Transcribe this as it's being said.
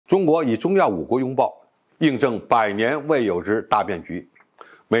中国与中亚5国拥抱，印证百年未有之大变局，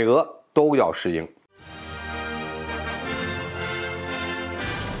美俄都要适应。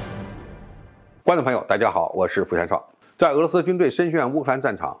观众朋友，大家好，我是福山少。在俄罗斯军队深陷乌克兰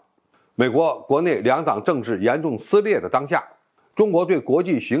战场，美国国内两党政治严重撕裂的当下，中国对国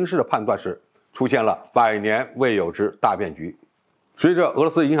际形势的判断是出现了百年未有之大变局。随着俄罗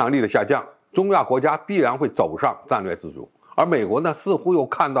斯影响力的下降，中亚国家必然会走上战略自主，而美国呢，似乎又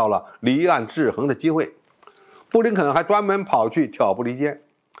看到了离岸制衡的机会。布林肯还专门跑去挑拨离间。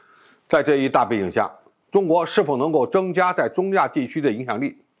在这一大背景下，中国是否能够增加在中亚地区的影响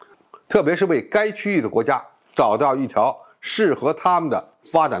力，特别是为该区域的国家找到一条适合他们的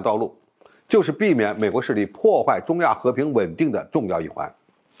发展道路，就是避免美国势力破坏中亚和平稳定的重要一环。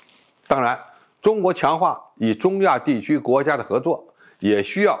当然，中国强化与中亚地区国家的合作，也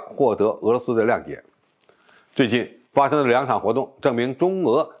需要获得俄罗斯的谅解。最近发生的2场活动证明，中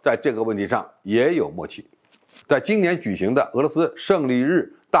俄在这个问题上也有默契。在今年举行的俄罗斯胜利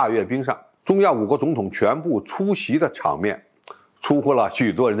日大阅兵上，中亚5国总统全部出席的场面出乎了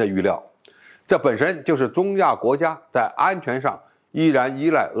许多人的预料。这本身就是中亚国家在安全上依然依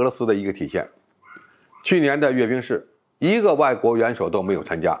赖俄罗斯的一个体现。去年的阅兵式，一个外国元首都没有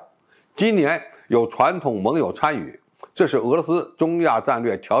参加，今年有传统盟友参与，这是俄罗斯中亚战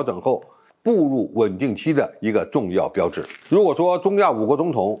略调整后步入稳定期的一个重要标志。如果说中亚5国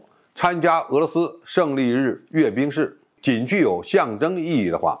总统参加俄罗斯胜利日阅兵式仅具有象征意义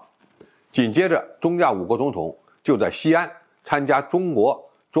的话，紧接着中亚5国总统就在西安参加中国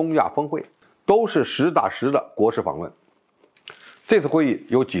中亚峰会，都是实打实的国事访问。这次会议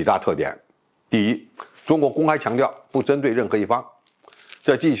有几大特点。第一，中国公开强调不针对任何一方，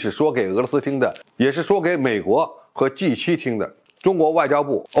这既是说给俄罗斯听的，也是说给美国和 G7 听的。中国外交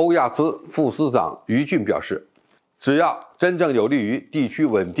部欧亚司副司长于俊表示，只要真正有利于地区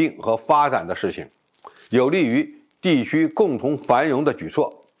稳定和发展的事情，有利于地区共同繁荣的举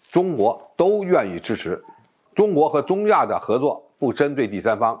措，中国都愿意支持。中国和中亚的合作不针对第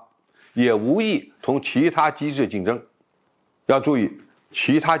三方，也无意同其他机制竞争。要注意，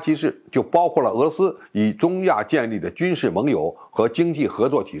其他机制就包括了俄罗斯与中亚建立的军事盟友和经济合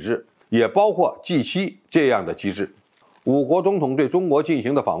作体制，也包括 G7 这样的机制。5国总统对中国进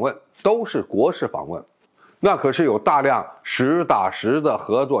行的访问都是国事访问，那可是有大量实打实的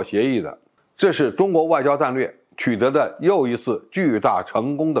合作协议的，这是中国外交战略取得的又一次巨大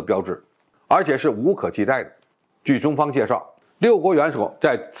成功的标志，而且是无可替代的。据中方介绍，6国元首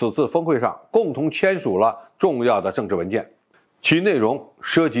在此次峰会上共同签署了重要的政治文件，其内容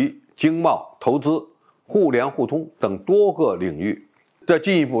涉及经贸、投资、互联互通等多个领域，这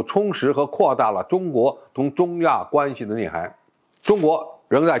进一步充实和扩大了中国同中亚关系的内涵。中国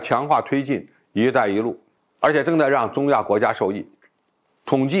仍在强化推进“一带一路”，而且正在让中亚国家受益。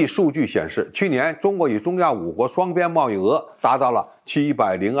统计数据显示，去年中国与中亚5国双边贸易额达到了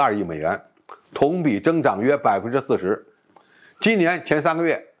702亿美元，同比增长约40%。今年前3个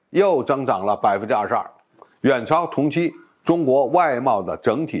月又增长了22%，远超同期中国外贸的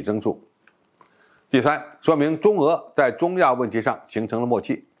整体增速。第三，说明中俄在中亚问题上形成了默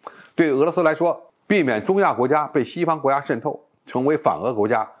契。对俄罗斯来说，避免中亚国家被西方国家渗透，成为反俄国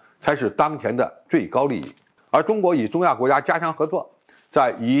家，才是当前的最高利益。而中国与中亚国家加强合作，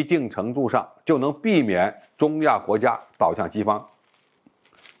在一定程度上就能避免中亚国家倒向西方。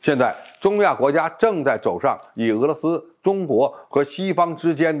现在，中亚国家正在走上与俄罗斯、中国和西方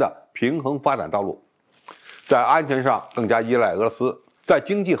之间的平衡发展道路，在安全上更加依赖俄罗斯，在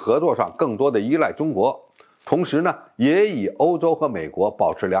经济合作上更多的依赖中国，同时呢，也与欧洲和美国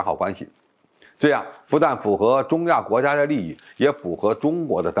保持良好关系。这样不但符合中亚国家的利益，也符合中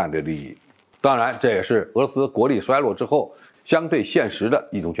国的战略利益。当然，这也是俄罗斯国力衰落之后相对现实的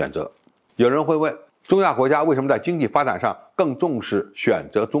一种选择。有人会问，中亚国家为什么在经济发展上更重视选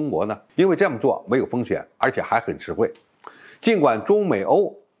择中国呢？因为这么做没有风险，而且还很实惠。尽管中美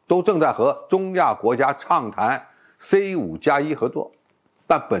欧都正在和中亚国家畅谈 C5+1 合作，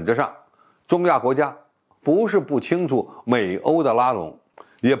但本质上，中亚国家不是不清楚美欧的拉拢，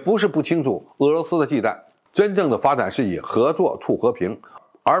也不是不清楚俄罗斯的忌惮。真正的发展是以合作促和平，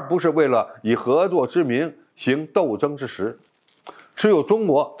而不是为了以合作之名行斗争之实。只有中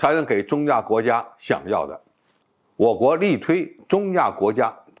国才能给中亚国家想要的。我国力推中亚国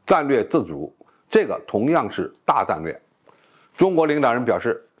家战略自主，这个同样是大战略。中国领导人表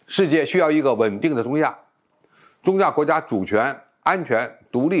示，世界需要一个稳定的中亚，中亚国家主权、安全、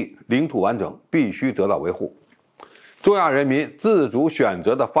独立、领土完整必须得到维护，中亚人民自主选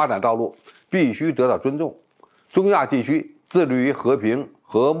择的发展道路必须得到尊重，中亚地区致力于和平、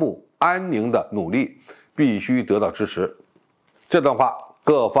和睦、安宁的努力必须得到支持。这段话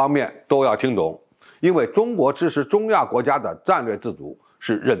各方面都要听懂，因为中国支持中亚国家的战略自主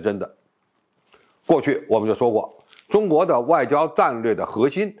是认真的。过去我们就说过，中国的外交战略的核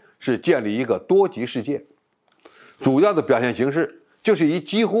心是建立一个多极世界，主要的表现形式就是与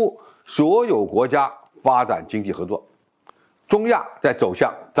几乎所有国家发展经济合作。中亚在走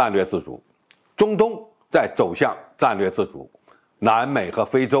向战略自主，中东在走向战略自主，南美和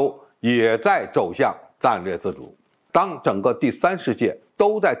非洲也在走向战略自主。当整个第三世界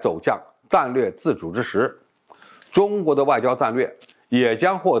都在走向战略自主之时，中国的外交战略也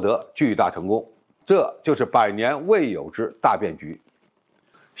将获得巨大成功，这就是百年未有之大变局。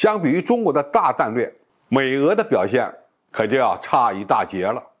相比于中国的大战略，美俄的表现可就要差一大截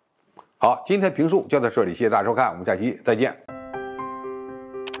了。好，今天评述就到这里，谢谢大家收看，我们下期再见。